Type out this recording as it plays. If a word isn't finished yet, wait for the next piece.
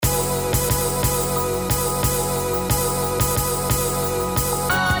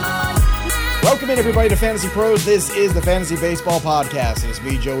Welcome in, everybody, to Fantasy Pros. This is the Fantasy Baseball Podcast. It's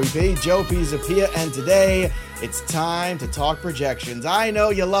me, Joey P, Joe Pizzapia, and today it's time to talk projections. I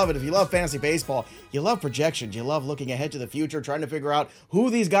know you love it. If you love fantasy baseball, you love projections. You love looking ahead to the future, trying to figure out who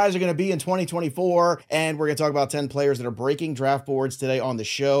these guys are going to be in 2024. And we're going to talk about 10 players that are breaking draft boards today on the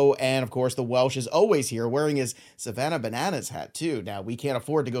show. And, of course, the Welsh is always here wearing his Savannah Bananas hat, too. Now, we can't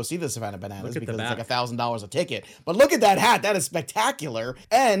afford to go see the Savannah Bananas because it's like $1,000 a ticket. But look at that hat. That is spectacular.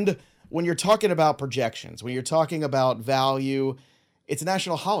 And when you're talking about projections, when you're talking about value, it's a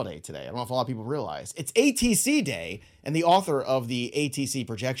national holiday today. I don't know if a lot of people realize. It's ATC Day, and the author of the ATC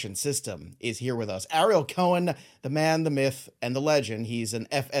projection system is here with us. Ariel Cohen, the man, the myth, and the legend. He's an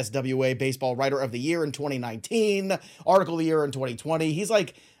FSWA Baseball Writer of the Year in 2019, Article of the Year in 2020. He's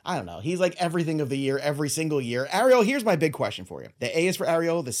like, I don't know, he's like everything of the year, every single year. Ariel, here's my big question for you. The A is for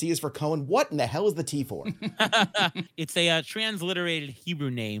Ariel, the C is for Cohen. What in the hell is the T for? It's a transliterated Hebrew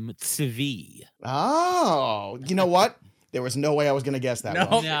name, Tzvi. Oh, you know what? There was no way I was going to guess that.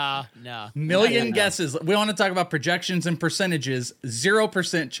 No. Million guesses. We want to talk about projections and percentages.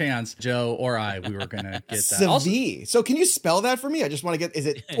 0% chance, Joe or I, we were going to get that. Also, so can you spell that for me? I just want to get, is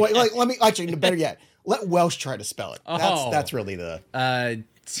it, wait, like, let me, actually, better yet, let Welsh try to spell it. That's really the.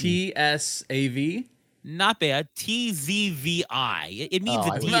 TSAV. Not bad. TZVI. It means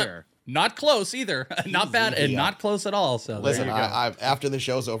a deer. Not close either. Not bad and not close at all. So listen, after the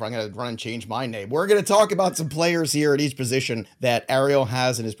show's over, I'm going to run and change my name. We're going to talk about some players here at each position that Ariel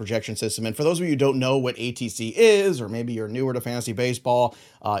has in his projection system. And for those of you who don't know what ATC is, or maybe you're newer to fantasy baseball,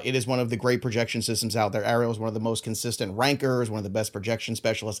 it is one of the great projection systems out there. Ariel is one of the most consistent rankers, one of the best projection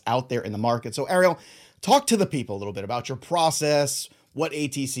specialists out there in the market. So Ariel, talk to the people a little bit about your process, what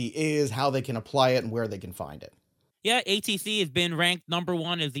ATC is, how they can apply it, and where they can find it. Yeah, ATC has been ranked number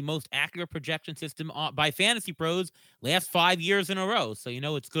one as the most accurate projection system by Fantasy Pros last 5 years in a row. So, you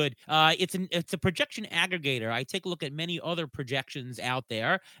know, it's good. It's a projection aggregator. I take a look at many other projections out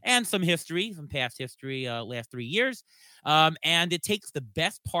there and some past history, last 3 years. And it takes the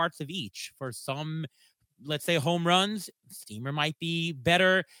best parts of each. For some, let's say, home runs, Steamer might be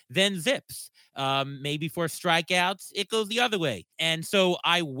better than Zips. Maybe for strikeouts, it goes the other way. And so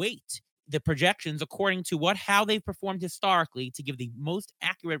I weight the projections according to how they've performed historically to give the most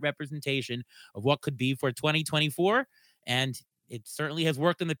accurate representation of what could be for 2024. And it certainly has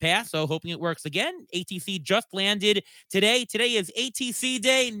worked in the past, so hoping it works again. ATC just landed today. Today is ATC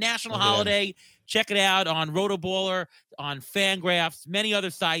Day, national holiday. Check it out on Rotoballer, on Fangraphs, many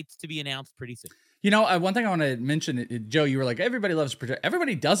other sites to be announced pretty soon. You know, one thing I want to mention, Joe, you were like, everybody loves projections.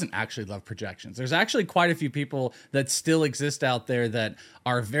 Everybody doesn't actually love projections. There's actually quite a few people that still exist out there that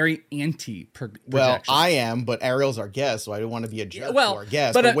are very anti-projections. Well, I am, but Ariel's our guest, so I don't want to be a jerk to our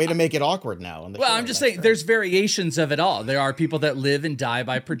guest. But way to make it awkward now. On the show. I'm just saying, there's variations of it all. There are people that live and die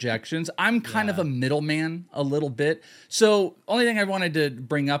by projections. I'm kind of a middleman a little bit. So only thing I wanted to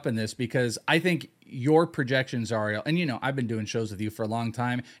bring up in this, because I think your projections, Ariel, and you know, I've been doing shows with you for a long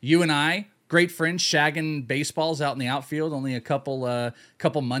time. You and I, great friends, shagging baseballs out in the outfield only a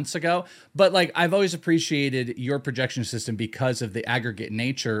couple months ago. But like, I've always appreciated your projection system because of the aggregate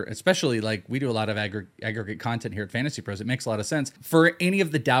nature, especially like we do a lot of aggregate content here at Fantasy Pros. It makes a lot of sense. For any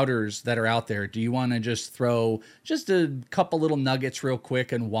of the doubters that are out there, do you want to just throw just a couple little nuggets real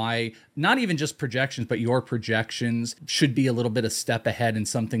quick and why not even just projections, but your projections should be a little bit a step ahead and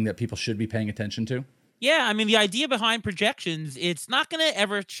something that people should be paying attention to? Yeah, I mean, the idea behind projections, it's not going to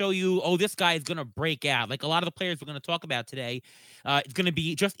ever show you, oh, this guy is going to break out. Like a lot of the players we're going to talk about today, it's going to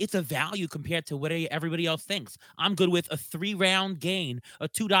be it's a value compared to what everybody else thinks. I'm good with a 3-round gain, a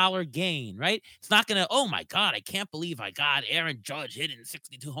 $2 gain, right? It's not going to, oh my God, I can't believe I got Aaron Judge hitting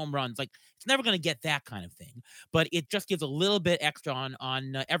 62 home runs. Like, it's never going to get that kind of thing, but it just gives a little bit extra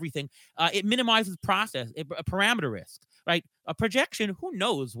on everything. It minimizes parameter risk, right? A projection, who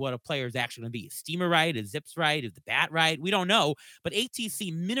knows what a player is actually going to be? Is Steamer right? Is Zips right? Is the bat right? We don't know, but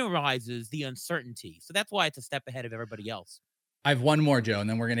ATC minimizes the uncertainty. So that's why it's a step ahead of everybody else. I have one more, Joe, and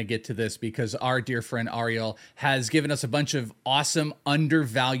then we're going to get to this because our dear friend Ariel has given us a bunch of awesome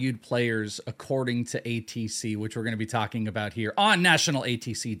undervalued players according to ATC, which we're going to be talking about here on National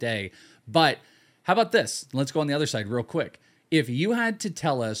ATC Day. But how about this? Let's go on the other side real quick. If you had to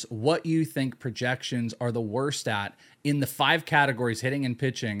tell us what you think projections are the worst at in the 5 categories, hitting and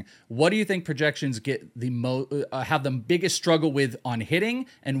pitching, what do you think projections get have the biggest struggle with on hitting,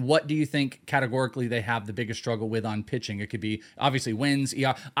 and what do you think categorically they have the biggest struggle with on pitching? It could be obviously wins,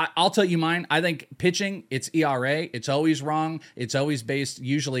 ERA. I'll tell you mine. I think pitching, it's ERA. It's always wrong. It's always based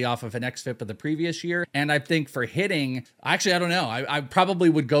usually off of an xFIP of the previous year. And I think for hitting, actually, I don't know. I probably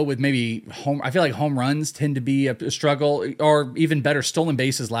would go with maybe I feel like home runs tend to be a struggle, or even better, stolen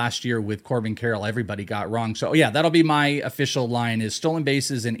bases last year with Corbin Carroll. Everybody got wrong. So yeah, that'll be my official line is stolen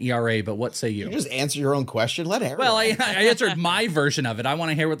bases and ERA. But what say you? You just answer your own question. Let Aaron. Well, I answered my version of it. I want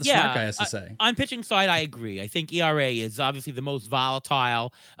to hear what the smart guy has to say. On pitching side, I agree. I think ERA is obviously the most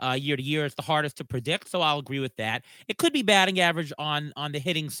volatile year to year. It's the hardest to predict, so I'll agree with that. It could be batting average on the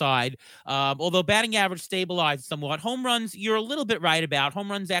hitting side, although batting average stabilizes somewhat. Home runs, you're a little bit right about.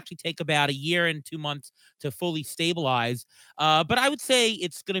 Home runs actually take about a year and 2 months to fully stabilize. But I would say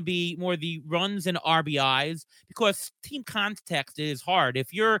it's going to be more the runs and RBIs, because team context is hard.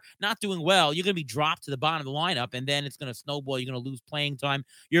 If you're not doing well, you're going to be dropped to the bottom of the lineup, and then it's going to snowball. You're going to lose playing time.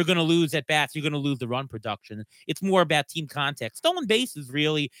 You're going to lose at bats. You're going to lose the run production. It's more about team context. Stolen bases,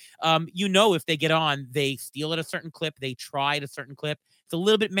 really, if they get on, they steal at a certain clip. They try at a certain clip. It's a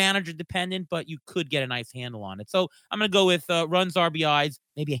little bit manager dependent, but you could get a nice handle on it. So I'm going to go with runs, RBIs,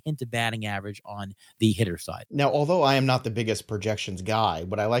 maybe a hint of batting average on the hitter side. Now, although I am not the biggest projections guy,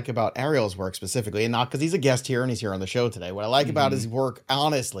 what I like about Ariel's work specifically, and not because he's a guest here and he's here on the show today, what I like about his work,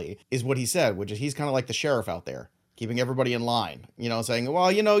 honestly, is what he said, which is he's kind of like the sheriff out there, keeping everybody in line, saying, well,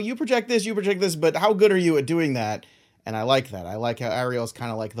 you project this, but how good are you at doing that? And I like that. I like how Ariel's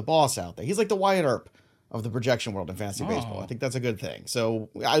kind of like the boss out there. He's like the Wyatt Earp of the projection world in fantasy baseball. I think that's a good thing. So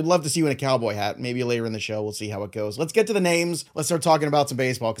I'd love to see you in a cowboy hat. Maybe later in the show, we'll see how it goes. Let's get to the names. Let's start talking about some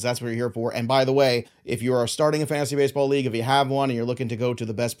baseball, because that's what you're here for. And by the way, if you are starting a fantasy baseball league, if you have one and you're looking to go to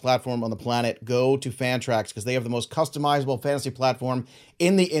the best platform on the planet, go to Fantrax, because they have the most customizable fantasy platform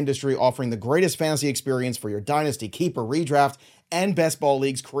in the industry, offering the greatest fantasy experience for your dynasty, keeper, redraft, and best ball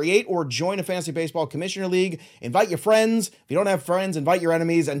leagues. Create or join a fantasy baseball commissioner league. Invite your friends. If you don't have friends, invite your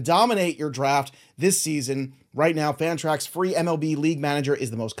enemies and dominate your draft this season. Right now, Fantrax's free MLB League Manager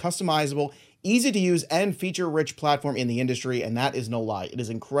is the most customizable, easy to use, and feature-rich platform in the industry, and that is no lie. It is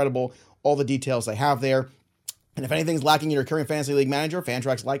incredible, all the details they have there. And if anything's lacking in your current fantasy league manager,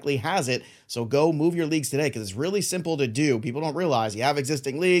 Fantrax likely has it. So go move your leagues today, because it's really simple to do. People don't realize you have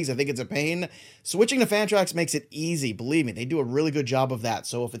existing leagues. I think it's a pain. Switching to Fantrax makes it easy. Believe me, they do a really good job of that.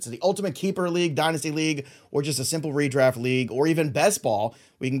 So if it's the ultimate keeper league, dynasty league, or just a simple redraft league, or even best ball,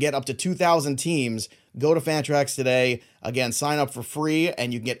 we can get up to 2,000 teams. Go to Fantrax today. Again, sign up for free,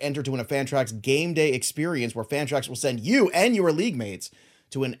 and you can get entered to win a Fantrax game day experience where Fantrax will send you and your league mates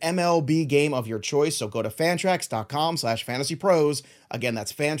to an MLB game of your choice. So go to fantrax.com/fantasypros. Again,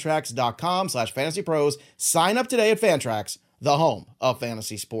 that's fantrax.com/fantasypros. Sign up today at Fantrax, the home of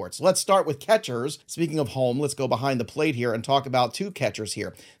fantasy sports. Let's start with catchers. Speaking of home, let's go behind the plate here and talk about 2 catchers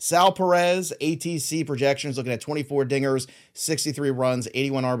here. Sal Perez, ATC projections, looking at 24 dingers, 63 runs,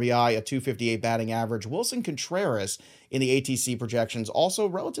 81 RBI, a 258 batting average. Wilson Contreras in the ATC projections, also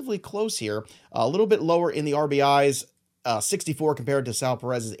relatively close here, a little bit lower in the RBIs, 64 compared to Sal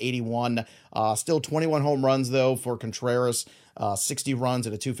Perez's 81. Still 21 home runs, though, for Contreras. 60 runs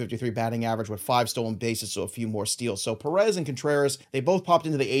at a 253 batting average with 5 stolen bases, so a few more steals. So Perez and Contreras, they both popped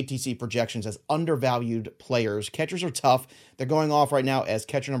into the ATC projections as undervalued players. Catchers are tough. They're going off right now as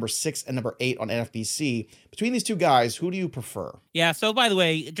catcher number 6 and number 8 on NFBC. Between these two guys, who do you prefer? Yeah, so by the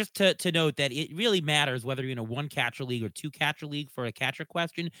way, just to note that it really matters whether you're in a 1-catcher league or 2-catcher league for a catcher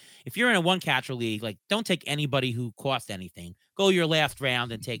question. If you're in a 1-catcher league, don't take anybody who costs anything. Go your last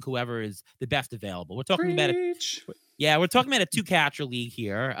round and take whoever is the best available. We're talking about we're talking about a 2-catcher league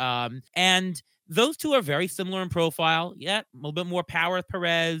here. And those two are very similar in profile. Yeah, a little bit more power with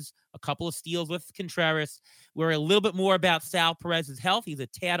Perez, a couple of steals with Contreras. We're a little bit more about Sal Perez's health. He's a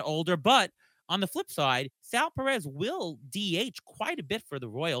tad older, but on the flip side, Sal Perez will DH quite a bit for the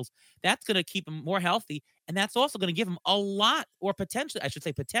Royals. That's going to keep him more healthy, and that's also going to give him a lot, or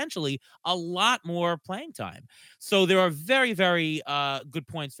potentially a lot more playing time. So there are very, very good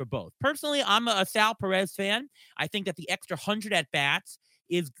points for both. Personally, I'm a Sal Perez fan. I think that the extra 100 at-bats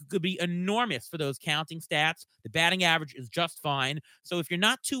is going to be enormous for those counting stats. The batting average is just fine. So if you're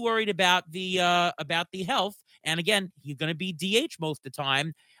not too worried about the health, and again, he's going to be DH most of the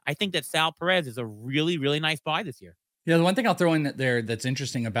time, I think that Sal Perez is a really, really nice buy this year. Yeah, the one thing I'll throw in there that's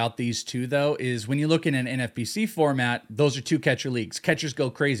interesting about these two, though, is when you look in an NFBC format, those are 2-catcher leagues. Catchers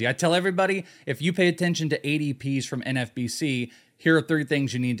go crazy. I tell everybody, if you pay attention to ADPs from NFBC, here are 3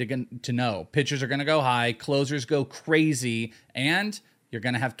 things you need to know. Pitchers are going to go high, closers go crazy, and You're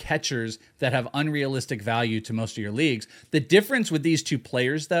going to have catchers that have unrealistic value to most of your leagues. The difference with these two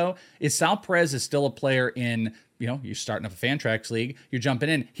players, though, is Sal Perez is still a player in, you're starting up a Fantrax league, you're jumping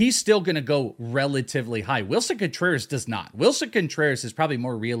in. He's still going to go relatively high. Wilson Contreras does not. Wilson Contreras is probably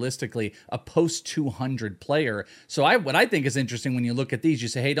more realistically a post 200 player. So what I think is interesting when you look at these, you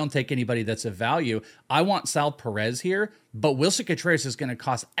say, hey, don't take anybody that's of value. I want Sal Perez here, but Wilson Contreras is going to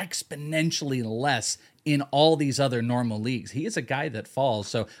cost exponentially less in all these other normal leagues. He is a guy that falls.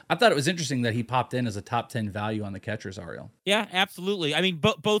 So I thought it was interesting that he popped in as a top 10 value on the catchers, Ariel. Yeah, absolutely. I mean,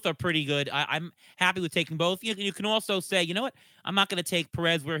 both are pretty good. I'm happy with taking both. You can also say, you know what? I'm not going to take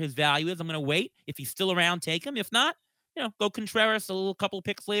Perez where his value is. I'm going to wait. If he's still around, take him. If not, go Contreras a little couple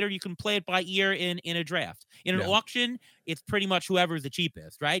picks later. You can play it by ear in a draft. In an auction, it's pretty much whoever's the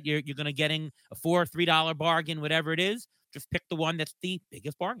cheapest, right? You're going to getting a $4-3 bargain, whatever it is. Just pick the one that's the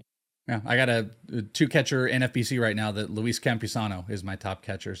biggest bargain. Yeah, I got a 2-catcher NFBC right now that Luis Campusano is my top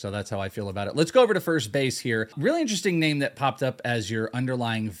catcher. So that's how I feel about it. Let's go over to first base here. Really interesting name that popped up as your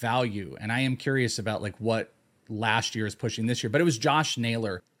underlying value. And I am curious about what last year is pushing this year, but it was Josh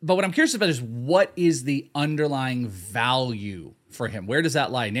Naylor. But what I'm curious about is what is the underlying value for him? Where does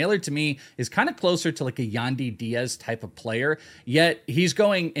that lie? Naylor to me is kind of closer to like a Yandy Diaz type of player, yet he's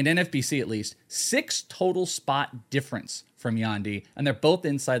going in NFBC at least 6 total spot difference from Yandy, and they're both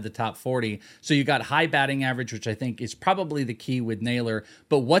inside the top 40. So you got high batting average, which I think is probably the key with Naylor.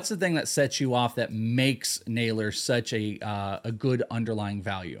 But what's the thing that sets you off that makes Naylor such a good underlying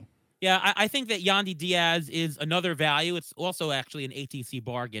value? Yeah, I think that Yandy Diaz is another value. It's also actually an ATC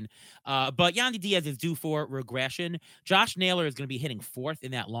bargain. But Yandy Diaz is due for regression. Josh Naylor is going to be hitting 4th in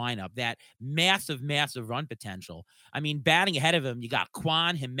that lineup, that massive, massive run potential. I mean, batting ahead of him, you got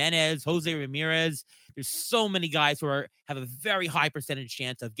Juan, Jimenez, Jose Ramirez. There's so many guys who have a very high percentage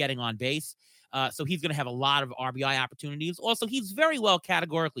chance of getting on base. So he's going to have a lot of RBI opportunities. Also, he's very well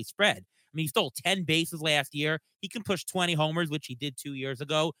categorically spread. I mean, he stole 10 bases last year. He can push 20 homers, which he did 2 years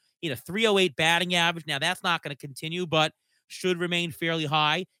ago. He had a 308 batting average. Now, that's not going to continue, but should remain fairly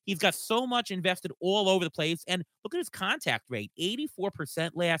high. He's got so much invested all over the place. And look at his contact rate,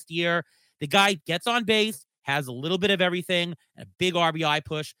 84% last year. The guy gets on base, has a little bit of everything, a big RBI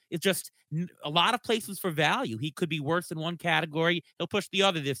push. It's just a lot of places for value. He could be worse in one category. He'll push the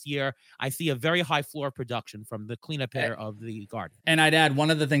other this year. I see a very high floor production from the cleanup hitter of the Garden. And I'd add one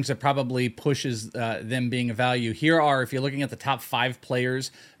of the things that probably pushes them being a value here are, if you're looking at the top 5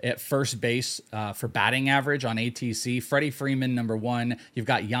 players at first base for batting average on ATC, Freddie Freeman, number 1. You've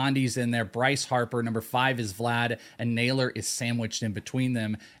got Yandy's in there. Bryce Harper, number 5 is Vlad, and Naylor is sandwiched in between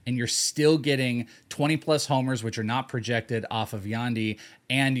them. And you're still getting 20 plus homers, which are not projected off of Yandy.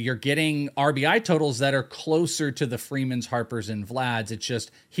 And you're getting RBI totals that are closer to the Freemans, Harpers, and Vlads. It's just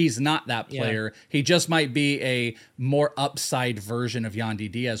he's not that player. Yeah. He just might be a more upside version of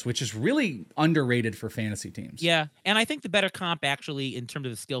Yandy Diaz, which is really underrated for fantasy teams. Yeah, and I think the better comp actually in terms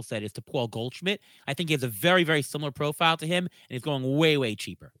of the skill set is to Paul Goldschmidt. I think he has a very, very similar profile to him, and he's going way, way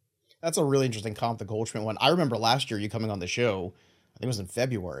cheaper. That's a really interesting comp, the Goldschmidt one. I remember last year you coming on the show, I think it was in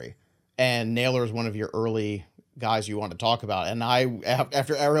February, and Naylor is one of your early guys you want to talk about. And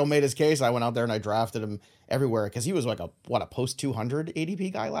after Ariel made his case, I went out there and I drafted him everywhere because he was like a post 200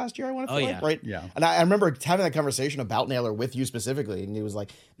 ADP guy last year. I want to feel like, right? Yeah. And I remember having that conversation about Naylor with you specifically, and he was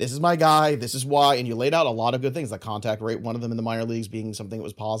like, "This is my guy. This is why." And you laid out a lot of good things, like contact rate, one of them in the minor leagues being something that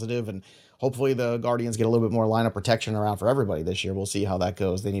was positive, and hopefully the Guardians get a little bit more lineup protection around for everybody this year. We'll see how that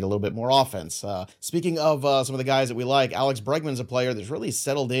goes. They need a little bit more offense. Speaking of some of the guys that we like, Alex Bregman's a player that's really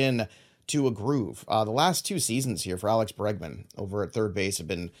settled in to a groove. The last 2 seasons here for Alex Bregman over at third base have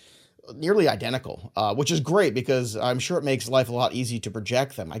been nearly identical, which is great because I'm sure it makes life a lot easier to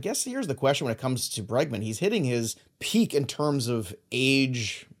project them. I guess here's the question when it comes to Bregman. He's hitting his peak in terms of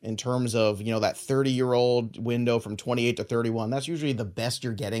age, in terms of, that 30-year-old window from 28 to 31. That's usually the best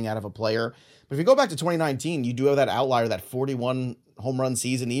you're getting out of a player. But if you go back to 2019, you do have that outlier, that 41 home run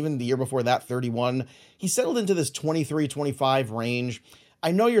season. Even the year before that, 31. He settled into this 23, 25 range.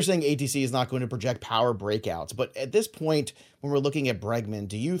 I know you're saying ATC is not going to project power breakouts, but at this point, when we're looking at Bregman,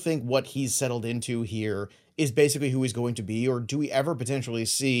 do you think what he's settled into here is basically who he's going to be? Or do we ever potentially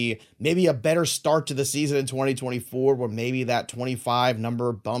see maybe a better start to the season in 2024 where maybe that 25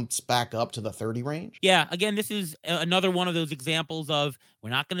 number bumps back up to the 30 range? Yeah, again, this is another one of those examples of we're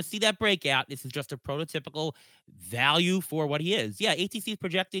not going to see that breakout. This is just a prototypical value for what he is. Yeah, ATC is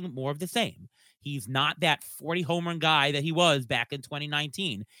projecting more of the same. He's not that 40 home run guy that he was back in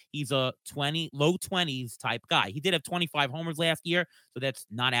 2019. He's a low 20s type guy. He did have 25 homers last year, so that's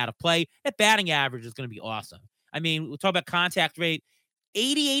not out of play. That batting average is going to be awesome. I mean, we'll talk about contact rate.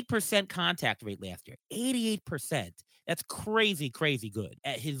 88% contact rate last year. 88%. That's crazy, crazy good.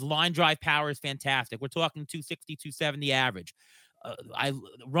 His line drive power is fantastic. We're talking 260, 270 average.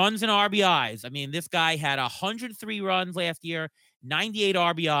 Runs and RBIs. I mean, this guy had 103 runs last year, 98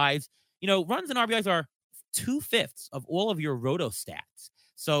 RBIs. Runs and RBIs are 2/5 of all of your roto stats.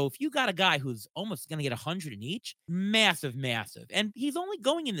 So if you got a guy who's almost going to get 100 in each, massive, massive. And he's only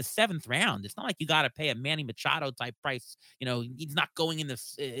going in the 7th round. It's not like you got to pay a Manny Machado type price. He's not going in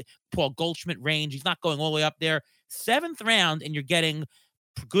the Paul Goldschmidt range. He's not going all the way up there. 7th round, and you're getting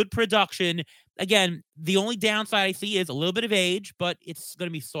good production. Again, the only downside I see is a little bit of age, but it's going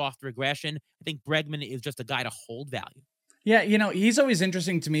to be soft regression. I think Bregman is just a guy to hold value. Yeah, he's always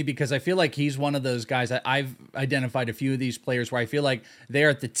interesting to me because I feel like he's one of those guys that I've identified a few of these players where I feel like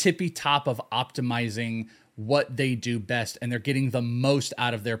they're at the tippy top of optimizing what they do best and they're getting the most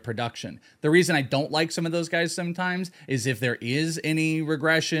out of their production. The reason I don't like some of those guys sometimes is if there is any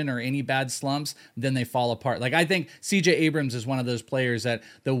regression or any bad slumps, then they fall apart. Like I think CJ Abrams is one of those players that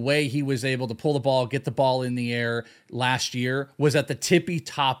the way he was able to pull the ball, get the ball in the air last year was at the tippy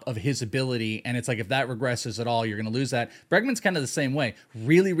top of his ability. And it's like, if that regresses at all, you're going to lose that. Bregman's kind of the same way.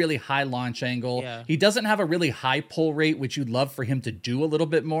 Really, really high launch angle. Yeah. He doesn't have a really high pull rate, which you'd love for him to do a little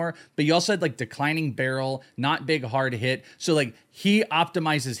bit more, but you also had like declining barrel, not big hard hit. So like he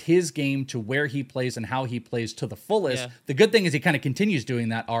optimizes his game to where he plays and how he plays to the fullest. Yeah. The good thing is he kind of continues doing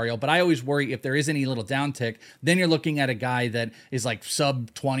that, Ariel, but I always worry if there is any little downtick, then you're looking at a guy that is like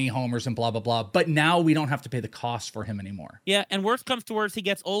sub 20 homers and blah, blah, blah. But now we don't have to pay the cost for him anymore. Yeah, and worst comes to worst, he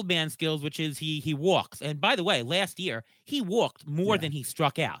gets old man skills, which is he walks. And by the way, last year, he walked more than he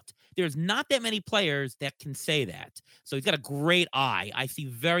struck out. There's not that many players that can say that. So he's got a great eye. I see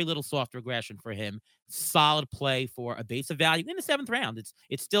very little soft regression for him. Solid play for a base of value in the 7th round.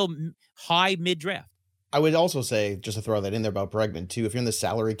 It's still high mid-draft. I would also say, just to throw that in there about Bregman too, if you're in the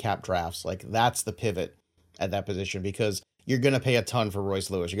salary cap drafts, like that's the pivot at that position because you're going to pay a ton for Royce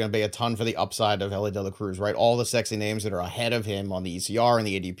Lewis. You're going to pay a ton for the upside of Ellie De La Cruz, right? All the sexy names that are ahead of him on the ECR and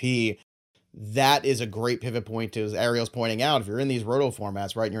the ADP. That is a great pivot point to, as Ariel's pointing out, if you're in these roto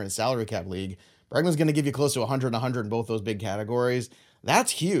formats, right, and you're in a salary cap league, Bregman's going to give you close to 100 and 100 in both those big categories.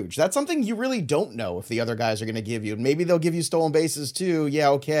 That's huge. That's something you really don't know if the other guys are going to give you. Maybe they'll give you stolen bases too. Yeah,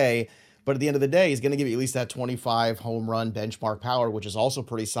 okay. But at the end of the day, he's going to give you at least that 25 home run benchmark power, which is also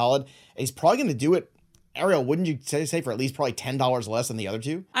pretty solid. And he's probably going to do it. Ariel, wouldn't you say for at least probably $10 less than the other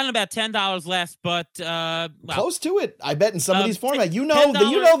two? I don't know about $10 less, but close to it. I bet in some of these formats, you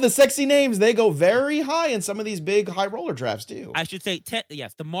know the sexy names, they go very high in some of these big high roller drafts too. I should say,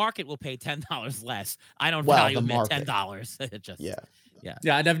 yes, the market will pay $10 less. I don't value him at $10.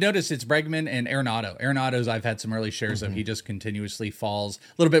 Yeah, and I've noticed it's Bregman and Arenado. Arenado's I've had some early shares of. He just continuously falls. A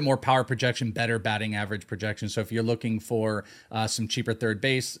little bit more power projection, better batting average projection. So if you're looking for some cheaper third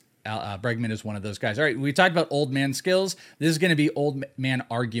base, Bregman is one of those guys. All right, we talked about old man skills. This is going to be old man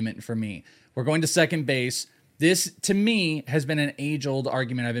argument for me. We're going to second base. This, to me, has been an age-old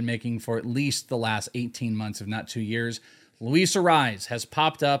argument I've been making for at least the last 18 months, if not 2 years. Luis Arraez has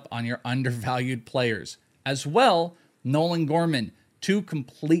popped up on your undervalued players. As well, Nolan Gorman, 2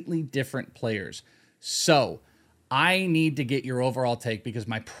 completely different players. So I need to get your overall take because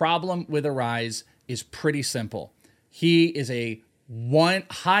my problem with Arraez is pretty simple. He is a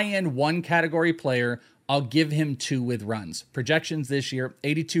high-end one category player. I'll give him 2 with runs. Projections this year,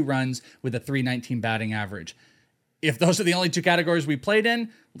 82 runs with a 319 batting average. If those are the only 2 categories we played in,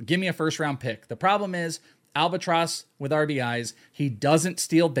 give me a first-round pick. The problem is Albatross with RBIs. He doesn't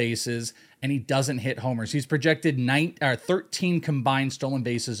steal bases, and he doesn't hit homers. He's projected 13 combined stolen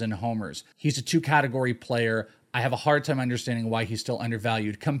bases and homers. He's a 2-category player. I have a hard time understanding why he's still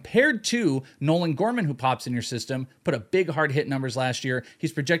undervalued compared to Nolan Gorman, who pops in your system, put a big hard hit numbers last year.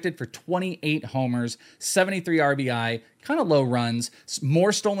 He's projected for 28 homers, 73 RBI, kind of low runs,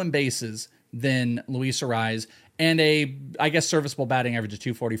 more stolen bases than Luis Arraez, and I guess, serviceable batting average of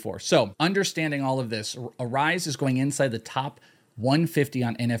 244. So understanding all of this, Arraez is going inside the top 150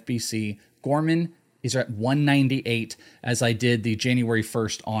 on NFBC. Gorman is at 198 as I did the January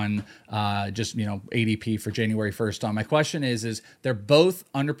 1st on ADP for January 1st on. My question is they're both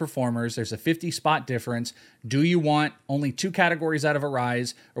underperformers. There's a 50 spot difference. Do you want only 2 categories out of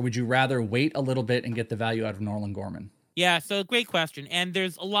Arraez, or would you rather wait a little bit and get the value out of Nolan Gorman? Yeah, so great question. And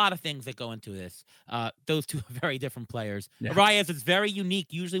there's a lot of things that go into this. Those 2 are very different players. Yeah. Arraez is very unique.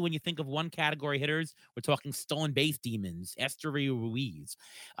 Usually when you think of one category hitters, we're talking stolen base demons, Esteury Ruiz.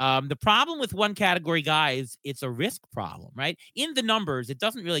 The problem with one category guys, it's a risk problem, right? In the numbers, it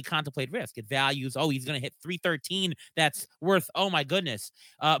doesn't really contemplate risk. It values, he's going to hit 313. That's worth, oh my goodness.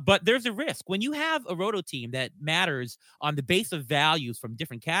 But there's a risk. When you have a roto team that matters on the base of values from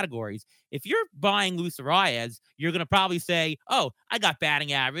different categories, if you're buying Luis Arraez, you're going to probably probably say, oh, I got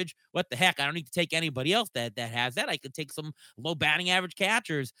batting average. What the heck? I don't need to take anybody else that has that. I could take some low batting average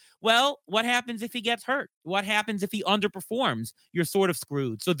catchers. Well, what happens if he gets hurt? What happens if he underperforms? You're sort of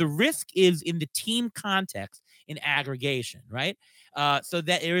screwed. So the risk is in the team context in aggregation, right? So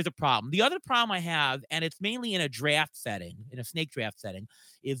that there is a problem. The other problem I have, and it's mainly in a draft setting, in a snake draft setting,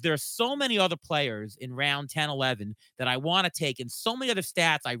 is there are so many other players in round 10, 11 that I want to take, and so many other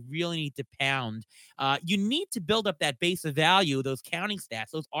stats I really need to pound. You need to build up that base of value, those counting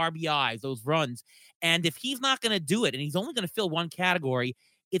stats, those RBIs, those runs. And if he's not going to do it, and he's only going to fill one category,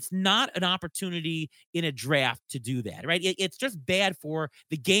 it's not an opportunity in a draft to do that, right? It's just bad for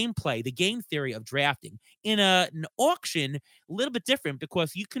the gameplay, the game theory of drafting. In an auction, a little bit different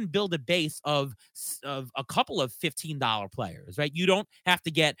because you can build a base of a couple of $15 players, right? You don't have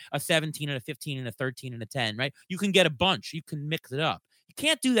to get a 17 and a 15 and a 13 and a 10, right? You can get a bunch. You can mix it up. You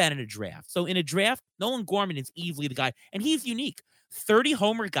can't do that in a draft. So in a draft, Nolan Gorman is easily the guy, and he's unique. 30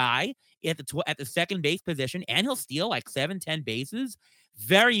 homer guy at the second base position, and he'll steal like 7-10 bases.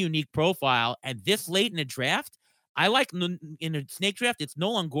 Very unique profile. And this late in a draft, I like in a snake draft, it's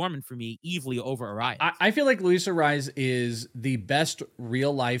Nolan Gorman for me easily over Arias. I feel like Luis Arias is the best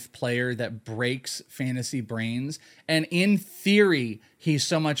real life player that breaks fantasy brains. And in theory, he's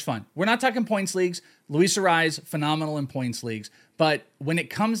so much fun. We're not talking points leagues. Luis Arias, phenomenal in points leagues. But when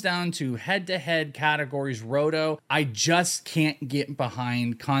it comes down to head-to-head categories, roto, I just can't get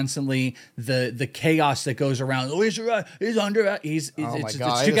behind constantly the chaos that goes around. Luis Arias is under. It's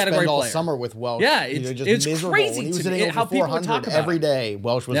two category all player. Summer with Welsh. Yeah, it's miserable. crazy. When he was hitting over 400 every day,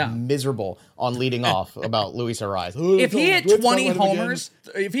 Welsh was miserable on leading off about Luis Arias. If he hit 20 homers,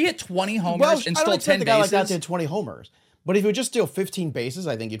 Welsh, and I still don't 10 the guy bases, like that to hit 20 homers. But if he would just steal 15 bases,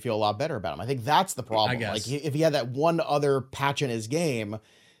 I think you'd feel a lot better about him. I think that's the problem. I guess. Like if he had that one other patch in his game,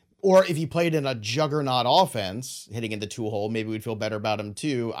 or if he played in a juggernaut offense, hitting into 2-hole, maybe we'd feel better about him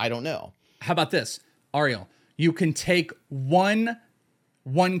too. I don't know. How about this, Ariel? You can take one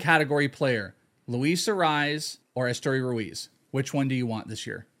category player, Luis Arias or Esteury Ruiz. Which one do you want this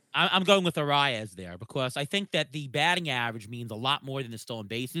year? I'm going with Arias there because I think that the batting average means a lot more than the stolen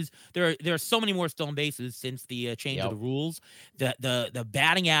bases. There are so many more stolen bases since the change of the rules. The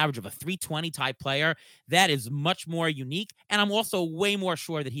batting average of a 320 type player, that is much more unique, and I'm also way more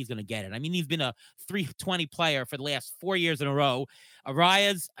sure that he's going to get it. I mean, he's been a 320 player for the last 4 years in a row.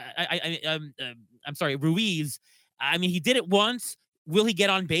 Arias, Ruiz. I mean, he did it once. Will he get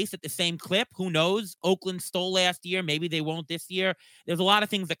on base at the same clip? Who knows? Oakland stole last year. Maybe they won't this year. There's a lot of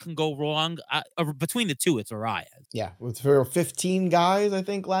things that can go wrong. Between the two, it's Arias. Yeah, for 15 guys, I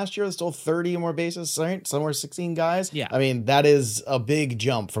think last year, stole 30 or more bases, right? Somewhere 16 guys. Yeah. I mean, that is a big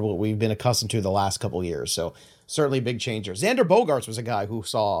jump from what we've been accustomed to the last couple of years. So certainly big changer. Xander Bogaerts was a guy who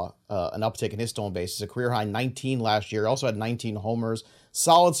saw an uptick in his stolen bases, a career high 19 last year. Also had 19 homers.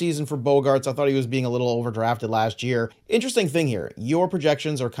 Solid season for Bogaerts. I thought he was being a little overdrafted last year. Interesting thing here. Your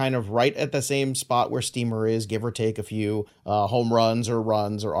projections are kind of right at the same spot where Steamer is, give or take a few home runs or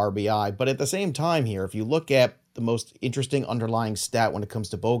RBI. But at the same time here, if you look at the most interesting underlying stat when it comes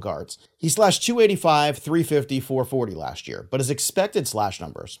to Bogaerts, he slashed 285, 350, 440 last year. But his expected slash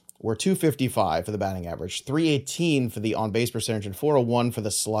numbers were 255 for the batting average, 318 for the on-base percentage, and 401 for the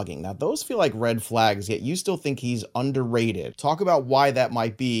slugging. Now, those feel like red flags, yet you still think he's underrated. Talk about why that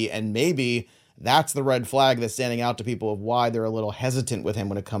might be, and maybe that's the red flag that's standing out to people of why they're a little hesitant with him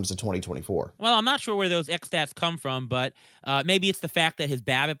when it comes to 2024. Well, I'm not sure where those X stats come from, but maybe it's the fact that his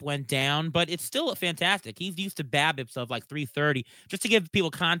BABIP went down, but it's still fantastic. He's used to BABIPs of like 330. Just to give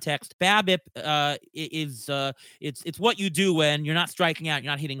people context, BABIP it's what you do when you're not striking out,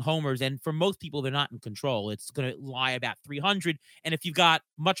 you're not hitting homers, and for most people, they're not in control. It's going to lie about 300, and if you've got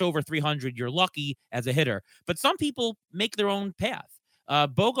much over 300, you're lucky as a hitter. But some people make their own path.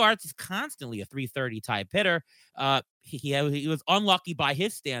 Bogaerts is constantly a 330 type hitter. He was unlucky by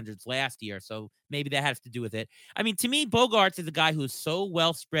his standards last year, so maybe that has to do with it. I mean, to me, Bogaerts is a guy who's so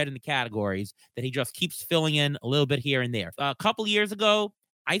well spread in the categories that he just keeps filling in a little bit here and there. A couple years ago,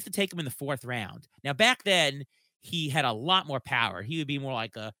 I used to take him in the 4th round. Now, back then, he had a lot more power. He would be more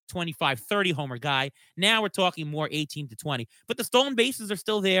like a 25, 30 homer guy. Now we're talking more 18 to 20. But the stolen bases are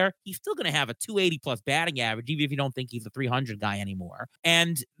still there. He's still going to have a 280 plus batting average, even if you don't think he's a 300 guy anymore.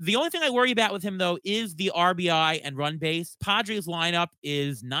 And the only thing I worry about with him, though, is the RBI and run base. Padres lineup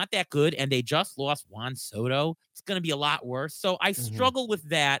is not that good, and they just lost Juan Soto. It's going to be a lot worse. So I struggle with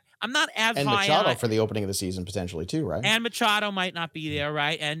that. I'm not as and high Machado on for the opening of the season potentially too, right? And Machado might not be there,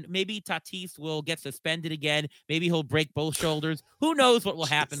 right? And maybe Tatis will get suspended again. Maybe he'll break both shoulders. Who knows what will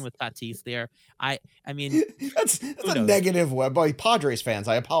happen with Tatis there? I mean, that's a negative word. By Padres fans,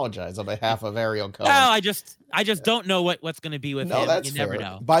 I apologize on behalf of Ariel Cohen. No, I just don't know what's going to be with him. That's you fair. Never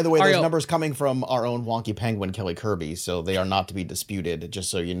know. By the way, those numbers coming from our own wonky penguin, Kelly Kirby, so they are not to be disputed. Just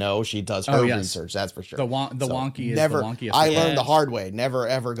so you know, she does her research. That's for sure. The wonky is never, the wonkiest. I learned the hard way. Never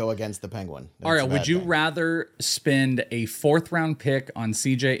ever go against the penguin. Ariel, would you rather spend a 4th round pick on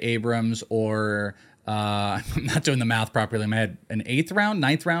C.J. Abrams or? I'm not doing the math properly in my head. An 8th round,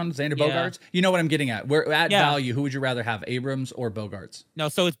 9th round, Xander Bogaerts. You know what I'm getting at. We're at value. Who would you rather have, Abrams or Bogaerts? No,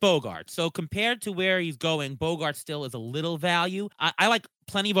 so it's Bogaerts. So compared to where he's going, Bogaerts still is a little value. I like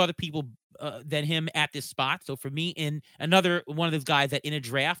plenty of other people than him at this spot. So for me, in another one of those guys that in a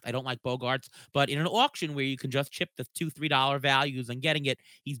draft, I don't like Bogaerts, but in an auction where you can just chip the $2-3 values and getting it,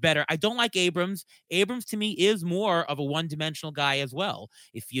 he's better. I don't like Abrams. Abrams to me is more of a one-dimensional guy as well.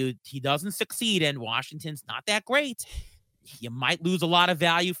 If he doesn't succeed and Washington's not that great, you might lose a lot of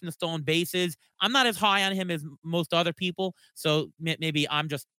value from the stolen bases. I'm not as high on him as most other people, so maybe I'm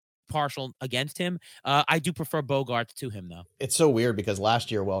just partial against him. I do prefer Bogaerts to him, though. It's so weird because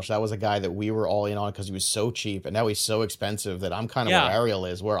last year, Welsh, that was a guy that we were all in on because he was so cheap, and now he's so expensive that I'm kind of where Ariel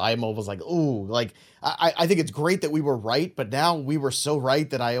is, where I'm almost like, ooh, like I think it's great that we were right, but now we were so right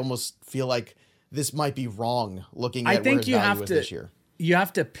that I almost feel like this might be wrong looking at where his value is this year. You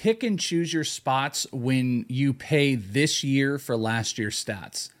have to pick and choose your spots when you pay this year for last year's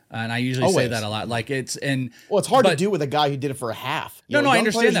stats. And I usually say that a lot. Like it's hard to do with a guy who did it for a half. I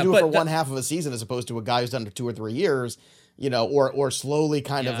understand that. Do it for one half of a season as opposed to a guy who's done it 2 or 3 years, or slowly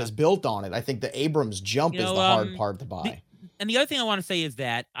kind of has built on it. I think the Abrams jump is the hard part to buy. And the other thing I want to say is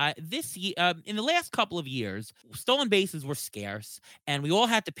that this year, in the last couple of years, stolen bases were scarce, and we all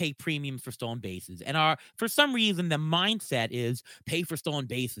had to pay premiums for stolen bases. And for some reason, the mindset is pay for stolen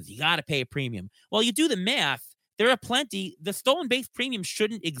bases. You got to pay a premium. Well, you do the math. There are plenty. The stolen base premium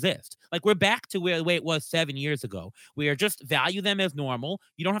shouldn't exist. Like we're back to the way it was 7 years ago. We are just value them as normal.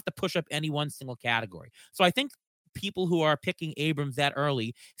 You don't have to push up any one single category. So I think people who are picking Abrams that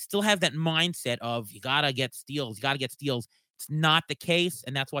early still have that mindset of you got to get steals. You got to get steals. It's not the case,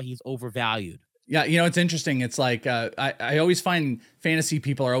 and that's why he's overvalued. Yeah, it's interesting. It's like I always find fantasy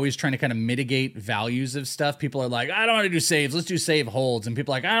people are always trying to kind of mitigate values of stuff. People are like, I don't want to do saves. Let's do save holds. And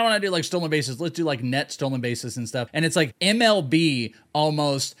people are like, I don't want to do like stolen bases. Let's do like net stolen bases and stuff. And it's like MLB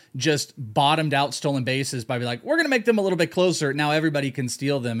almost just bottomed out stolen bases by being like, we're going to make them a little bit closer. Now everybody can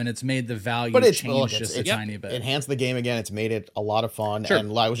steal them. And it's made the value change just a tiny bit. Enhanced the game again. It's made it a lot of fun. Sure.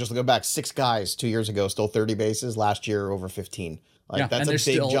 And I was just looking back, 6 guys 2 years ago stole 30 bases. Last year, over 15. That's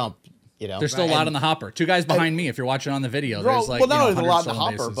a big jump. There's still a lot in the hopper. 2 guys behind me, if you're watching on the video. There's like, not only a lot in the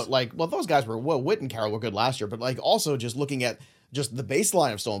hopper, but those guys were, Witt and Carroll were good last year, but also just looking at just the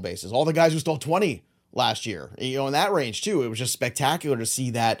baseline of stolen bases, all the guys who stole 20 last year, in that range too. It was just spectacular to see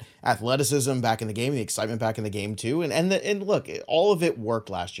that athleticism back in the game, the excitement back in the game too. And look, all of it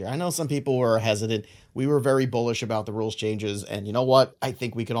worked last year. I know some people were hesitant. We were very bullish about the rules changes, and you know what? I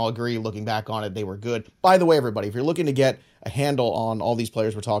think we can all agree, looking back on it, they were good. By the way, everybody, if you're looking to get a handle on all these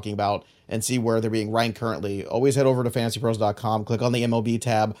players we're talking about and see where they're being ranked currently, always head over to fantasypros.com, click on the MLB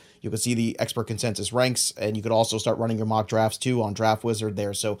tab. You can see the expert consensus ranks, and you could also start running your mock drafts too on Draft Wizard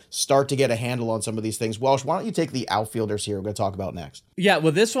there. So start to get a handle on some of these things. Welsh, why don't you take the outfielders here we're going to talk about next? Yeah,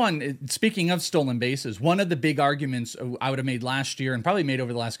 well, this one, speaking of stolen bases, one of the big arguments I would have made last year and probably made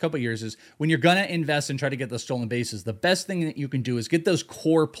over the last couple of years is when you're going to invest and try to get those stolen bases, the best thing that you can do is get those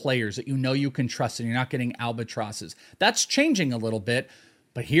core players that you can trust and you're not getting albatrosses. That's changing a little bit.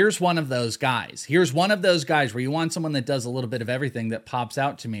 But here's one of those guys. Here's one of those guys where you want someone that does a little bit of everything that pops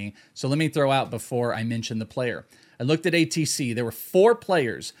out to me. So let me throw out before I mention the player. I looked at ATC. There were 4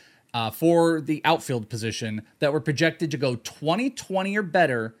 players for the outfield position that were projected to go 2020 or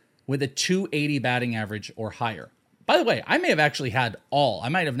better with a 280 batting average or higher. By the way, I may have actually had all. I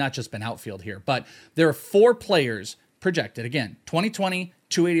might have not just been outfield here, but there are 4 players projected. Again, 2020,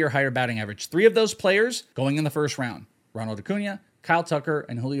 280 or higher batting average. 3 of those players going in the first round. Ronald Acuna, Kyle Tucker,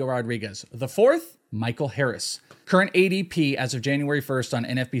 and Julio Rodriguez. The 4th, Michael Harris. Current ADP as of January 1st on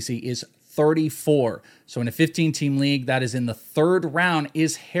NFBC is 34. So in a 15-team league, that is in the 3rd round.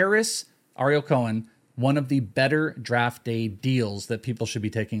 Is Harris, Ariel Cohen, one of the better draft day deals that people should be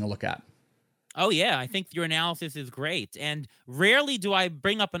taking a look at? Oh, yeah. I think your analysis is great. And rarely do I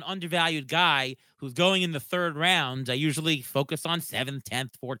bring up an undervalued guy who's going in the 3rd round. I usually focus on 7th,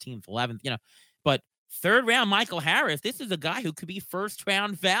 10th, 14th, 11th, but 3rd round, Michael Harris, this is a guy who could be 1st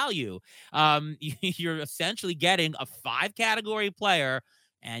round value. You're essentially getting a 5-category player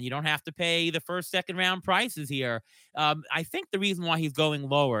and you don't have to pay the first, second round prices here. I think the reason why he's going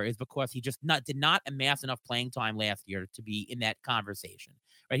lower is because he just did not amass enough playing time last year to be in that conversation.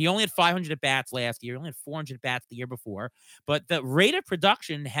 Right? He only had 500 at bats last year. He only had 400 at bats the year before, but the rate of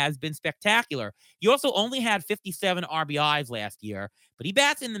production has been spectacular. He also only had 57 RBIs last year, but he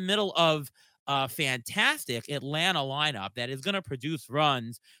bats in the middle of a fantastic Atlanta lineup that is going to produce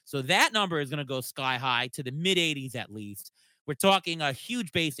runs. So that number is going to go sky high to the mid 80s at least. We're talking a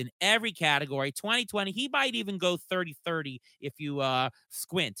huge base in every category. 2020, he might even go 30-30 if you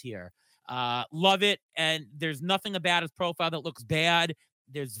squint here. Love it. And there's nothing about his profile that looks bad.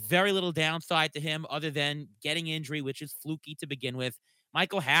 There's very little downside to him other than getting injury, which is fluky to begin with.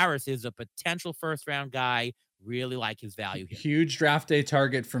 Michael Harris is a potential first-round guy. Really like his value here. Huge draft day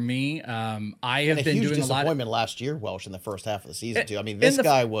target for me. I have been doing a lot. Disappointment last year, Welsh, in the first half of the season too. I mean, this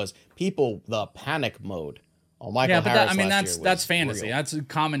guy was the panic mode. Oh, Michael Harris. That's fantasy. Real. That's a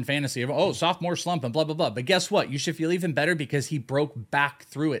common fantasy. Sophomore slump and blah, blah, blah. But guess what? You should feel even better because he broke back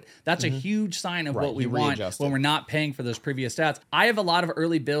through it. That's a huge sign of what we want when we're not paying for those previous stats. I have a lot of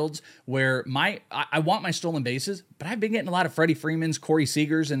early builds where I want my stolen bases, but I've been getting a lot of Freddie Freeman's, Corey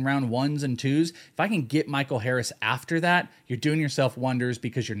Seagers in round 1s and 2s. If I can get Michael Harris after that, you're doing yourself wonders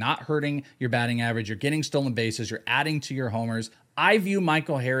because you're not hurting your batting average. You're getting stolen bases. You're adding to your homers. I view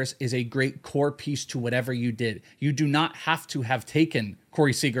Michael Harris as a great core piece to whatever you did. You do not have to have taken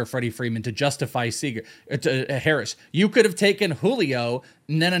Corey Seager, Freddie Freeman to justify Harris. You could have taken Julio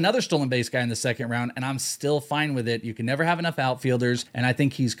and then another stolen base guy in the second round, and I'm still fine with it. You can never have enough outfielders, and I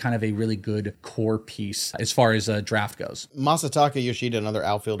think he's kind of a really good core piece as far as draft goes. Masataka Yoshida, another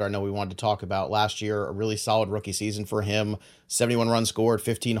outfielder I know we wanted to talk about last year, a really solid rookie season for him. 71 runs scored,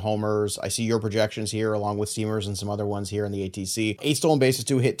 15 homers. I see your projections here along with Steamers and some other ones here in the ATC. 8 stolen bases,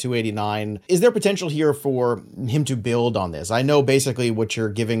 2 hit, 289. Is there potential here for him to build on this? I know basically what you're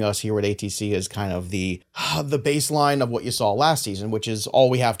giving us here with ATC is kind of the baseline of what you saw last season, which is all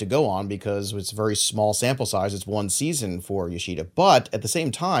we have to go on because it's a very small sample size. It's one season for Yoshida. But at the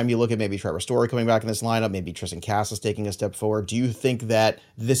same time, you look at maybe Trevor Story coming back in this lineup, maybe Tristan Casas taking a step forward. Do you think that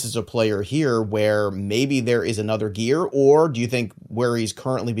this is a player here where maybe there is another gear, or do you think where he's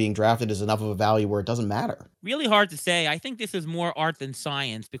currently being drafted is enough of a value where it doesn't matter? Really hard to say. I think this is more art than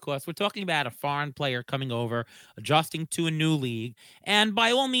science because we're talking about a foreign player coming over, adjusting to a new league. And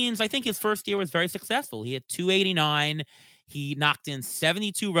by all means, I think his first year was very successful. He had 289. He knocked in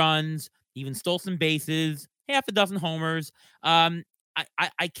 72 runs, even stole some bases, half a dozen homers.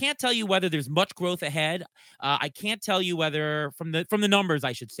 I can't tell you whether there's much growth ahead. I can't tell you whether from the numbers,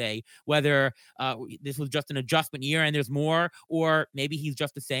 I should say, whether this was just an adjustment year and there's more, or maybe he's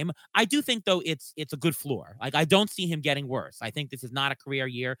just the same. I do think though it's a good floor. Like I don't see him getting worse. I think this is not a career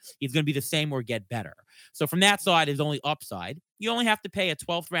year. He's going to be the same or get better. So from that side is only upside. You only have to pay a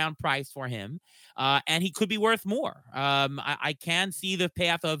 12th round price for him, and he could be worth more. I can see the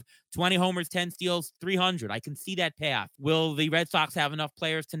path of 20 homers, 10 steals, 300. I can see that path. Will the Red Sox have enough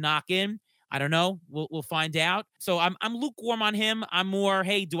players to knock in? I don't know. We'll find out. So I'm lukewarm on him. I'm more,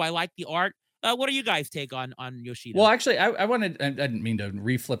 hey, do I like the art? What do you guys take on Yoshida? Well, actually, I didn't mean to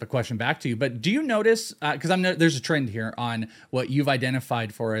reflip a question back to you, but do you notice, because there's a trend here on what you've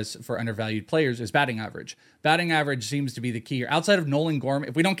identified for us for undervalued players is batting average. Batting average seems to be the key here. Outside of Nolan Gorman,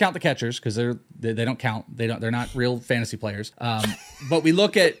 if we don't count the catchers, because they don't count, they're not real fantasy players. But we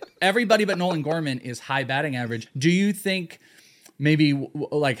look at everybody but Nolan Gorman is high batting average. Do you think maybe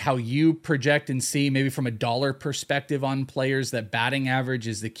like how you project and see maybe from a dollar perspective on players that batting average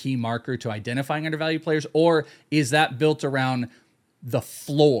is the key marker to identifying undervalued players? Or is that built around the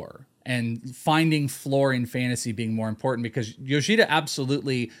floor and finding floor in fantasy being more important? Because Yoshida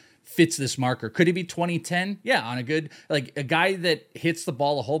absolutely fits this marker. Could he be 2010? Yeah, on a good, like a guy that hits the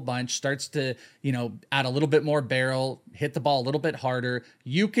ball a whole bunch, starts to, add a little bit more barrel, hit the ball a little bit harder.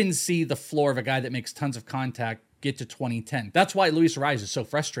 You can see the floor of a guy that makes tons of contact get to 2010. That's why Luis Ariz is so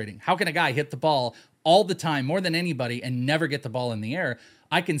frustrating. How can a guy hit the ball all the time, more than anybody, and never get the ball in the air?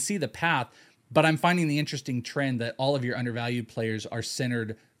 I can see the path, but I'm finding the interesting trend that all of your undervalued players are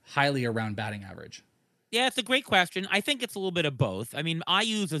centered highly around batting average. Yeah, it's a great question. I think it's a little bit of both. I mean, I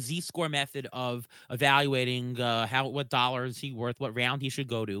use a Z-score method of evaluating what dollar is he worth, what round he should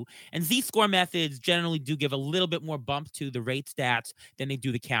go to. And Z-score methods generally do give a little bit more bump to the rate stats than they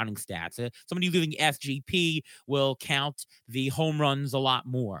do the counting stats. Somebody using SGP will count the home runs a lot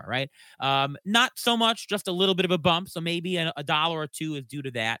more, right? Not so much, just a little bit of a bump. So maybe a dollar or two is due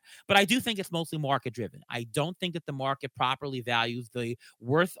to that. But I do think it's mostly market-driven. I don't think that the market properly values the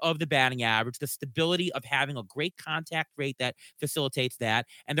worth of the batting average, the stability of of having a great contact rate that facilitates that,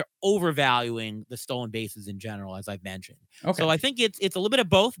 and they're overvaluing the stolen bases in general, as I've mentioned. Okay. So I think it's a little bit of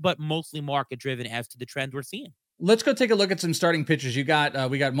both, but mostly market driven as to the trend we're seeing. Let's go take a look at some starting pitchers. We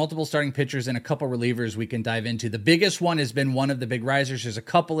got multiple starting pitchers and a couple relievers we can dive into. The biggest one has been one of the big risers. There's a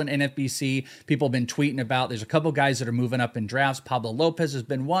couple in NFBC people have been tweeting about. There's a couple guys that are moving up in drafts. Pablo Lopez has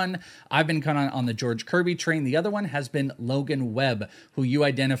been one. I've been kind of on the George Kirby train. The other one has been Logan Webb, who you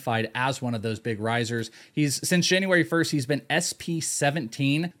identified as one of those big risers. Since January 1st, he's been SP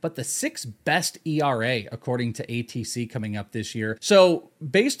 17, but the 6th best ERA according to ATC coming up this year. So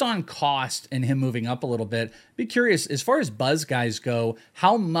based on cost and him moving up a little bit, be curious, as far as buzz guys go,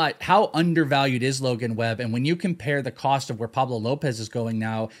 how undervalued is Logan Webb? And when you compare the cost of where Pablo Lopez is going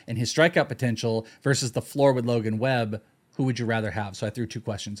now and his strikeout potential versus the floor with Logan Webb, who would you rather have? So I threw 2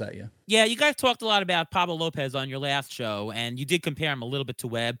 questions at you. Yeah, you guys talked a lot about Pablo Lopez on your last show, and you did compare him a little bit to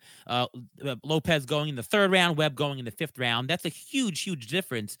Webb. Lopez going in the 3rd round, Webb going in the 5th round. That's a huge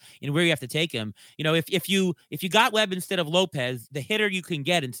difference in where you have to take him. You know, if you got Webb instead of Lopez, the hitter you can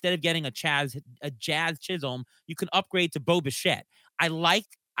get, instead of getting a Jazz Chisholm, you can upgrade to Bo Bichette. I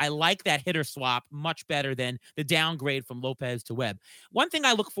like that hitter swap much better than the downgrade from Lopez to Webb. One thing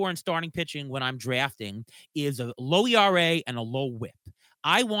I look for in starting pitching when I'm drafting is a low ERA and a low whip.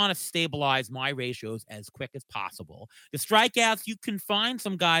 I want to stabilize my ratios as quick as possible. The strikeouts, you can find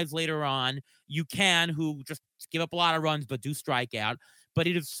some guys later on who just give up a lot of runs but do strike out. But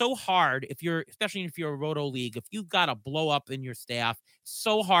it is so hard especially if you're a roto league, if you've got a blow up in your staff,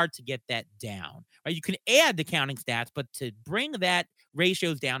 so hard to get that down. Right? You can add the counting stats, but to bring that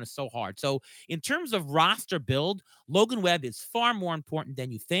ratios down is so hard. So in terms of roster build, Logan Webb is far more important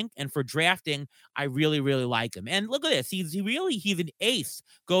than you think. And for drafting, I really, really like him. And look at this. He's an ace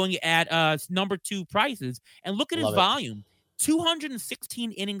going at number 2 prices. And look at his volume.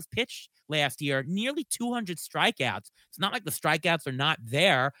 216 innings pitched last year, nearly 200 strikeouts. It's not like the strikeouts are not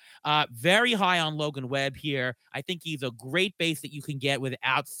there. Very high on Logan Webb here. I think he's a great base that you can get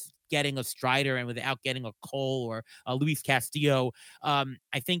without getting a Strider and without getting a Cole or a Luis Castillo. I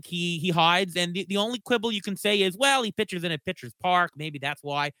think he hides. And the only quibble you can say is, well, he pitches in a pitcher's park. Maybe that's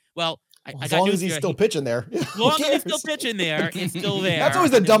why. Well, as long as he's still pitching there. As long as he's still pitching there, it's still there. That's always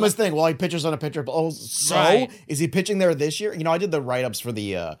the dumbest thing. Well, he pitches on a pitcher. Right. Is he pitching there this year? You know, I did the write-ups for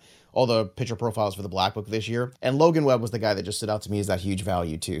the all the pitcher profiles for the Black Book this year, and Logan Webb was the guy that just stood out to me as that huge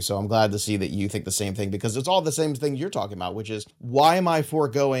value too. So I'm glad to see that you think the same thing, because it's all the same thing you're talking about, which is, why am I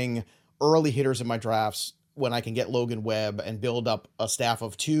foregoing early hitters in my drafts when I can get Logan Webb and build up a staff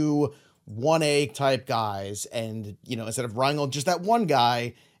of 2 1A type guys, and, you know, instead of relying on just that one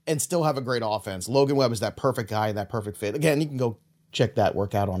guy and still have a great offense. Logan Webb is that perfect guy, that perfect fit. Again, you can go check that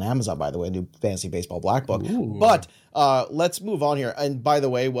work out on Amazon, by the way, new Fantasy Baseball Black Book. Ooh. But let's move on here. And by the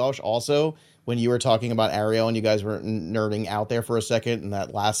way, Welsh, also, when you were talking about Ariel and you guys were nerding out there for a second in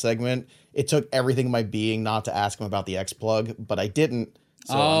that last segment, it took everything in my being not to ask him about the X plug, but I didn't.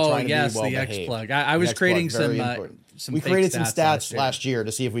 So I'm trying to be well the X plug. I was creating some. We created some stats last year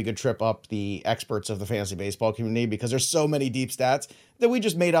to see if we could trip up the experts of the fantasy baseball community, because there's so many deep stats that we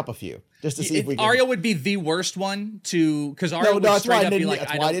just made up a few just to see if we could. Ariel would be the worst one to, because Ariel would straight up be like,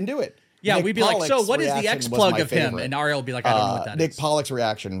 that's why I didn't do it. Yeah, Nick we'd be Pollock's like, so what is the X plug of him? favorite. And Ariel would be like, I don't know what that Nick is. Pollock's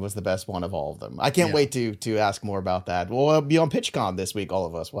reaction was the best one of all of them. I can't wait to ask more about that. We'll be on PitchCon this week, all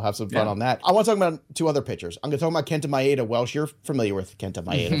of us. We'll have some fun on that. I want to talk about 2 other pitchers. I'm going to talk about Kenta Maeda. Welsh, you're familiar with Kenta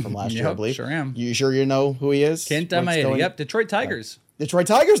Maeda from last year, I believe. Sure am. You sure you know who he is? Kenta Maeda, yep, Detroit Tigers. Detroit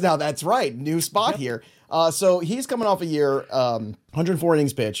Tigers now, that's right. New spot here. So he's coming off a year, 104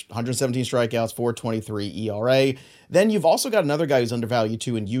 innings pitched, 117 strikeouts, 4.23 ERA. Then you've also got another guy who's undervalued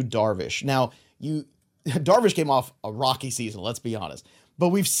too, in Yu Darvish. Now, Darvish came off a rocky season, let's be honest. But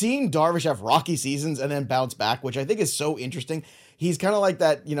we've seen Darvish have rocky seasons and then bounce back, which I think is so interesting. He's kind of like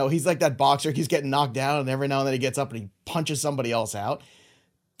that, you know, he's like that boxer. He's getting knocked down, and every now and then he gets up and he punches somebody else out.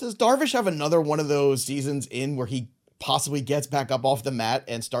 Does Darvish have another one of those seasons where he possibly gets back up off the mat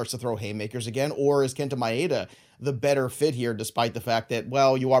and starts to throw haymakers again? Or is Kenta Maeda the better fit here, despite the fact that,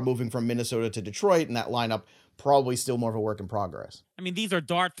 well, you are moving from Minnesota to Detroit, and that lineup probably still more of a work in progress? I mean, these are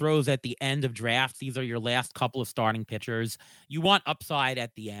dart throws at the end of drafts. These are your last couple of starting pitchers. You want upside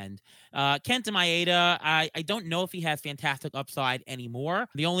at the end. Kenta Maeda, I don't know if he has fantastic upside anymore.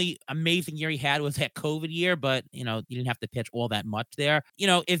 The only amazing year he had was that COVID year, but, you know, you didn't have to pitch all that much there. You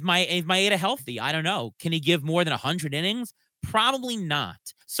know, is Maeda healthy? I don't know. Can he give more than 100 innings? Probably not.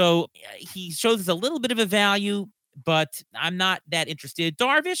 So he shows us a little bit of a value, but I'm not that interested.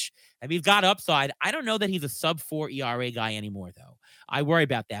 Darvish, I mean, he's got upside. I don't know that he's a sub-4 ERA guy anymore, though. I worry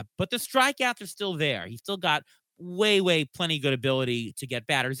about that. But the strikeouts are still there. He's still got way plenty good ability to get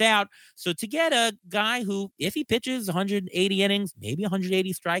batters out. So to get a guy who, if he pitches 180 innings, maybe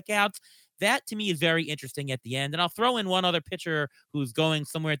 180 strikeouts, that to me is very interesting at the end. And I'll throw in one other pitcher who's going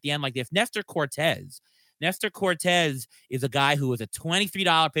somewhere at the end like this, Nestor Cortez. Nestor Cortez is a guy who was a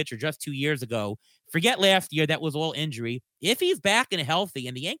 $23 pitcher just 2 years ago. Forget last year, that was all injury. If he's back and healthy,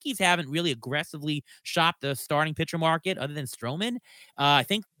 and the Yankees haven't really aggressively shopped the starting pitcher market other than Stroman, I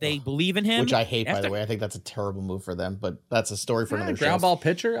think they believe in him. Which I hate, by the way. I think that's a terrible move for them, but that's a story for another show. Ground ball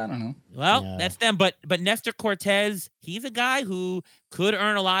pitcher? I don't know. Well, that's them. But Nestor Cortez, he's a guy who could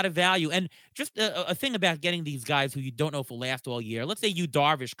earn a lot of value. And just a thing about getting these guys who you don't know if will last all year. Let's say Yu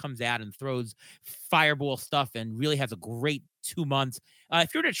Darvish comes out and throws fireball stuff and really has a great 2 months.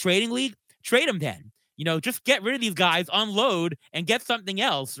 If you're in a trading league, trade him then. Just get rid of these guys, unload, and get something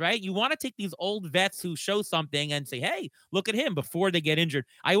else, right? You want to take these old vets who show something and say, hey, look at him before they get injured.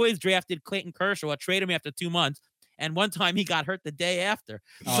 I always drafted Clayton Kershaw. I traded him after 2 months. And one time he got hurt the day after.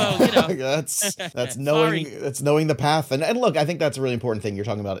 So, that's knowing the path. And look, I think that's a really important thing you're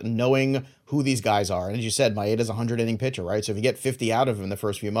talking about, knowing who these guys are. And as you said, Maeda's a 100-inning pitcher, right? So if you get 50 out of him in the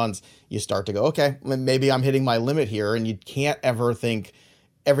first few months, you start to go, okay, maybe I'm hitting my limit here. And you can't ever think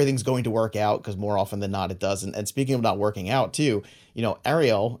everything's going to work out, because more often than not it doesn't. And speaking of not working out too,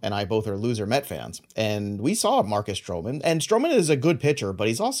 Ariel and I both are loser Met fans, and we saw Marcus Stroman, and Stroman is a good pitcher, but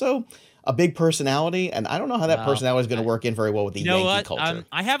he's also a big personality, and I don't know how that personality is going to work in very well with the Yankee culture.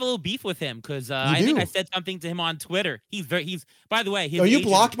 I have a little beef with him because I think I said something to him on Twitter. He's by the way, are you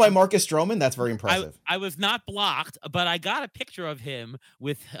blocked by Marcus Stroman? That's very impressive. I was not blocked, but I got a picture of him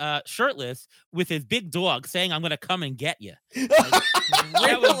with shirtless with his big dog saying, "I'm going to come and get you."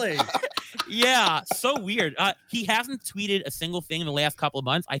 Really? Yeah, so weird. He hasn't tweeted a single thing in the last couple of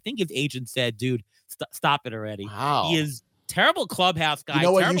months. I think his agent said, "Dude, stop it already." Wow. He is terrible clubhouse guy. You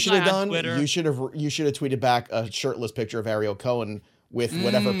know what terrible you should have done? Twitter. You should have tweeted back a shirtless picture of Ariel Cohen with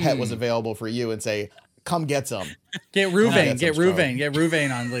whatever pet was available for you and say, "Come get some." Get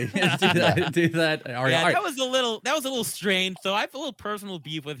Ruvain on lead. do that. All right, yeah, all right. that was a little strange. So I have a little personal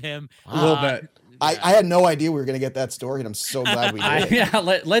beef with him. A little bit. I had no idea we were going to get that story, and I'm so glad we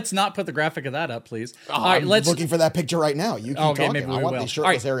did. Let's not put the graphic of that up, please. All right, let's looking for that picture right now. You keep talking. Maybe I want the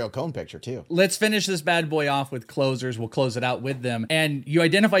shirtless Ariel Cohen picture too. Let's finish this bad boy off with closers. We'll close it out with them. And you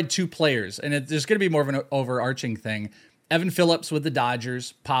identified 2 players, and there's going to be more of an overarching thing. Evan Phillips with the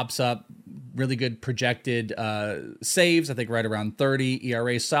Dodgers pops up, really good projected saves, I think right around 30,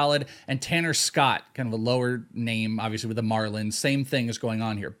 ERA solid. And Tanner Scott, kind of a lower name, obviously with the Marlins. Same thing is going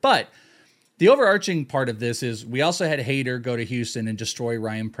on here. But the overarching part of this is we also had Hader go to Houston and destroy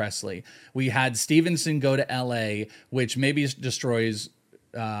Ryan Presley. We had Stevenson go to LA, which maybe destroys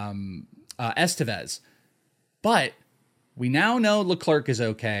Estevez. But we now know Leclerc is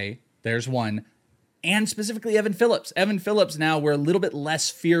okay. There's one. And specifically Evan Phillips. Evan Phillips, now we're a little bit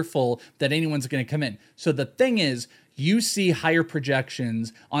less fearful that anyone's going to come in. So the thing is, you see higher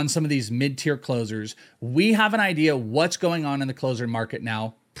projections on some of these mid-tier closers. We have an idea what's going on in the closer market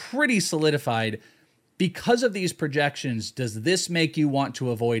now, pretty solidified. Because of these projections, does this make you want to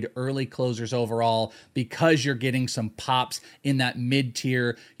avoid early closers overall because you're getting some pops in that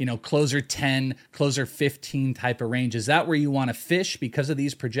mid-tier, closer 10, closer 15 type of range? Is that where you want to fish because of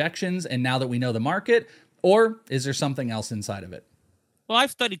these projections and now that we know the market? Or is there something else inside of it? Well,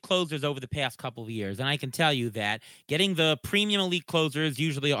 I've studied closers over the past couple of years, and I can tell you that getting the premium elite closers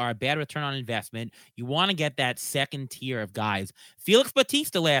usually are a bad return on investment. You want to get that second tier of guys. Felix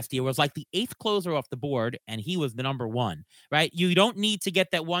Bautista last year was like the 8th closer off the board, and he was the number 1, right? You don't need to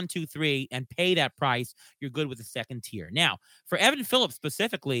get that 1, 2, 3 and pay that price. You're good with the second tier. Now, for Evan Phillips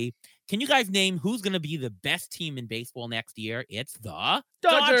specifically, can you guys name who's going to be the best team in baseball next year? It's the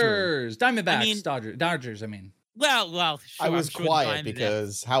Dodgers. Diamondbacks. Dodgers. Well, sure, I was quiet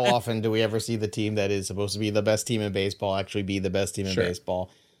because how often do we ever see the team that is supposed to be the best team in baseball actually be the best team in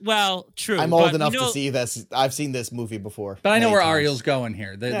baseball? Well, true. I'm old enough to see this. I've seen this movie before. But I know where Ariel's going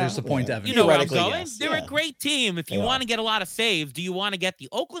here. There's the point, Evan. You know where I'm going? Yes. They're a great team. If you want to get a lot of saves, do you want to get the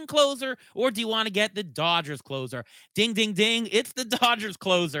Oakland closer or do you want to get the Dodgers closer? Ding, ding, ding. It's the Dodgers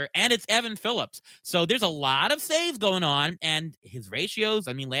closer, and it's Evan Phillips. So there's a lot of saves going on, and his ratios,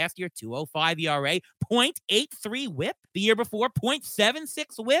 last year, 2.05 ERA, 0.83 whip. The year before,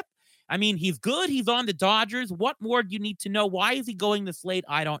 0.76 whip. He's good. He's on the Dodgers. What more do you need to know? Why is he going this late?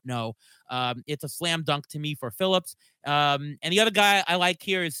 I don't know. It's a slam dunk to me for Phillips. And the other guy I like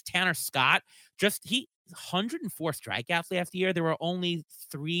here is Tanner Scott. 104 strikeouts last year. There were only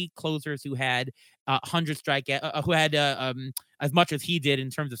 3 closers who had 100 strikeouts, who had as much as he did in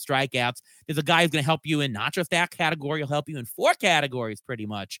terms of strikeouts. There's a guy who's going to help you in not just that category, he'll help you in 4 categories pretty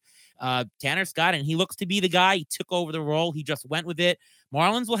much. Tanner Scott, and he looks to be the guy. He took over the role. He just went with it.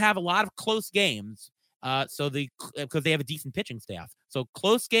 Marlins will have a lot of close games, because they have a decent pitching staff. So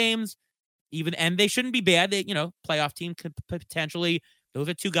close games, and they shouldn't be bad. They, playoff team could potentially. Those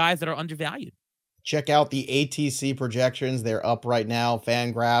are 2 guys that are undervalued. Check out the ATC projections. They're up right now.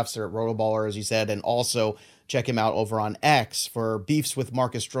 Fangraphs or Rotoballer, as you said, and also check him out over on X for beefs with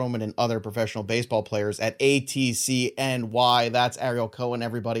Marcus Stroman and other professional baseball players at ATCNY. That's Ariel Cohen,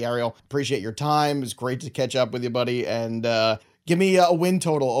 everybody. Ariel, appreciate your time. It was great to catch up with you, buddy. And give me a win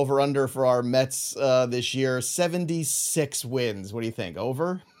total over under for our Mets this year. 76 wins. What do you think?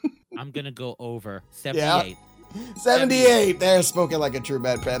 Over? I'm going to go over 78. Yeah. 78. There, spoken like a true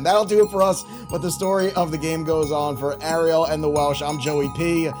Met fan. That'll do it for us. But the story of the game goes on. For Ariel and the Welsh, I'm Joey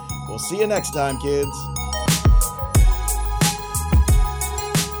P. We'll see you next time, kids.